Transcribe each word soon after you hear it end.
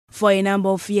For a number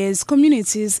of years,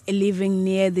 communities living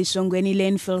near the Shongweni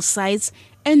landfill sites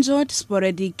endured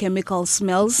sporadic chemical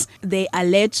smells they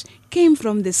allege came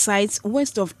from the sites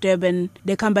west of Durban.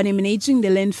 The company managing the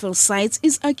landfill sites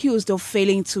is accused of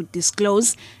failing to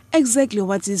disclose exactly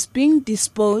what is being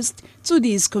disposed to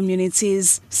these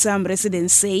communities. Some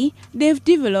residents say they've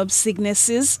developed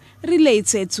sicknesses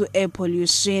related to air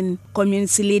pollution.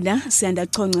 Community leader Sanda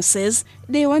Tongo says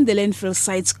they want the landfill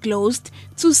sites closed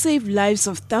to save lives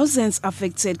of thousands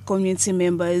affected community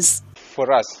members.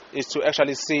 For us is to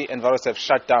actually see EnviroServe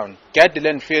shut down, get the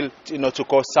landfill to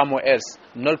go somewhere else,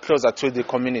 not closer to the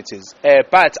communities.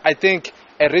 But I think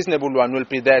a reasonable one will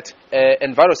be that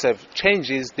EnviroServe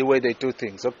changes the way they do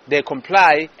things. So they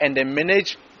comply and they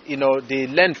manage the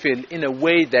landfill in a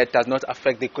way that does not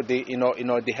affect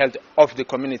the health of the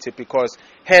community, because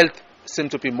health seem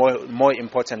to be more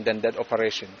important than that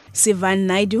operation. Sivan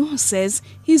Naidu says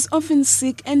he's often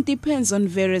sick and depends on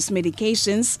various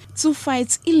medications to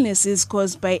fight illnesses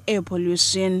caused by air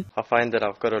pollution. I find that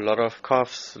I've got a lot of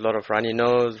coughs, a lot of runny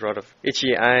nose, a lot of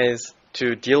itchy eyes.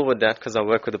 To deal with that, because I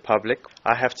work with the public,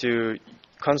 I have to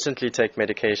constantly take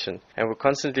medication, and with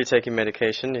constantly taking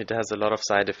medication it has a lot of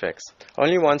side effects.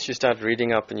 Only once you start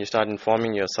reading up and you start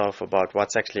informing yourself about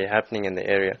what's actually happening in the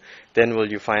area, then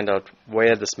will you find out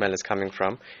where the smell is coming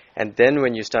from, and then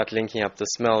when you start linking up the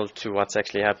smell to what's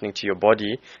actually happening to your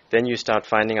body, then you start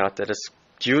finding out that it's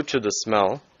due to the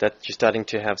smell that you're starting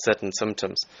to have certain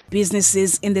symptoms.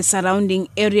 Businesses in the surrounding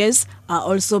areas are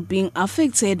also being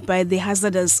affected by the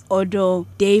hazardous odor.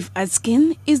 Dave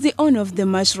Atskin is the owner of the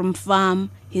mushroom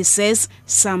farm. He says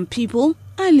some people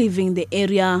are leaving the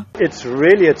area. It's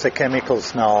a chemical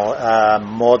smell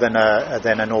more than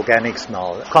an organic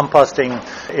smell. Composting,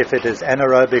 if it is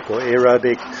anaerobic or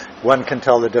aerobic, one can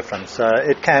tell the difference.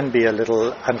 It can be a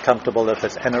little uncomfortable if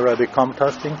it's anaerobic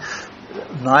composting.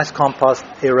 Nice compost,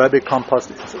 aerobic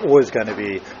compost, it's always going to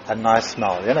be a nice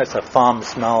smell. It's a farm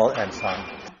smell and so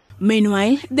on.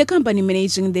 Meanwhile, the company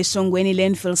managing the Shongweni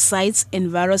landfill sites,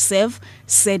 EnviroServe,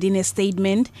 said in a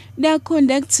statement they are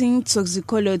conducting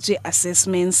toxicology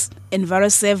assessments.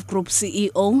 EnviroServe Group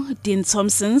CEO Dean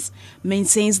Thompson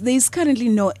maintains there is currently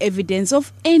no evidence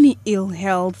of any ill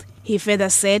health. He further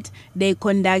said they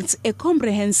conduct a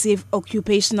comprehensive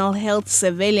occupational health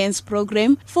surveillance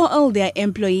program for all their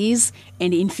employees,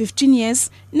 and in 15 years,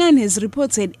 none has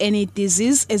reported any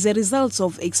disease as a result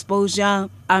of exposure.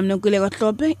 I'm Nonkululeko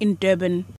Hlope in Durban.